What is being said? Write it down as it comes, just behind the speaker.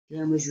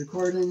Camera's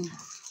recording.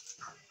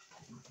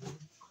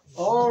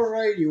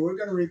 Alrighty, we're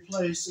going to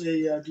replace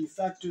a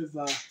defective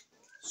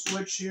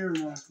switch here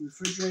in the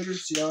refrigerator.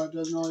 See how it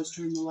doesn't always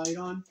turn the light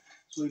on?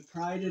 So we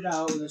pried it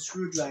out with a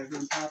screwdriver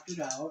and popped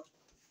it out.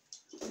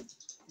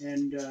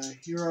 And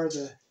here are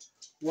the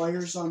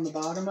wires on the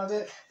bottom of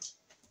it.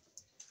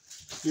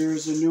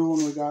 Here's a new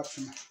one we got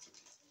from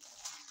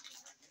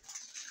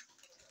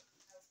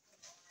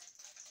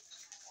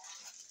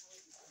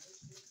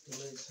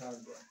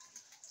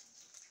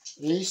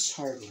Ace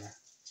Hardware.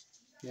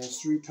 It has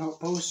 3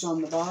 posts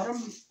on the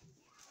bottom.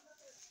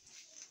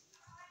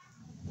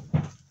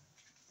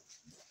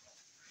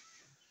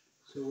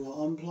 So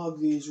we'll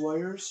unplug these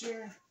wires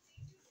here.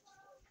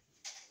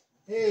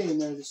 Hey,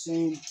 and they're the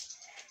same.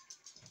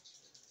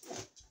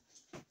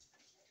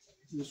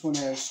 This one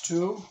has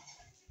 2.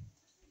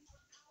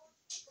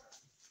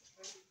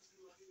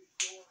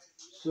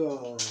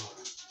 So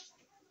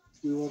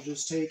we will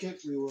just take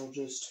it, we will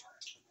just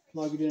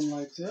plug it in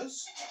like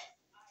this.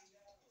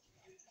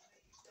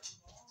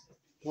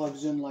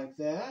 Plugs in like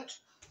that.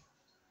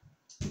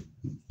 When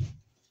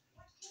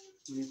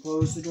you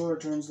close the door,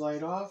 it turns the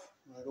light off.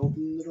 When I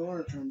open the door,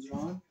 it turns it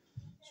on.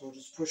 So we'll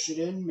just push it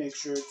in, make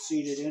sure it's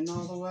seated in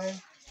all the way.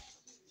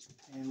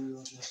 And we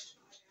will just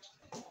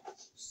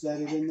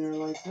set it in there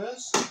like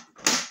this.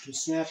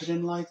 Just snap it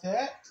in like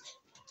that.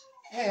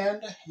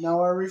 And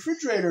now our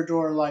refrigerator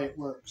door light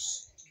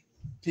works.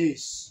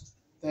 Peace.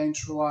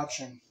 Thanks for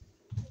watching.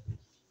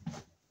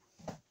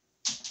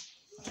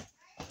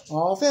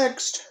 All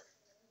fixed.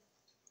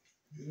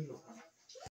 Beautiful.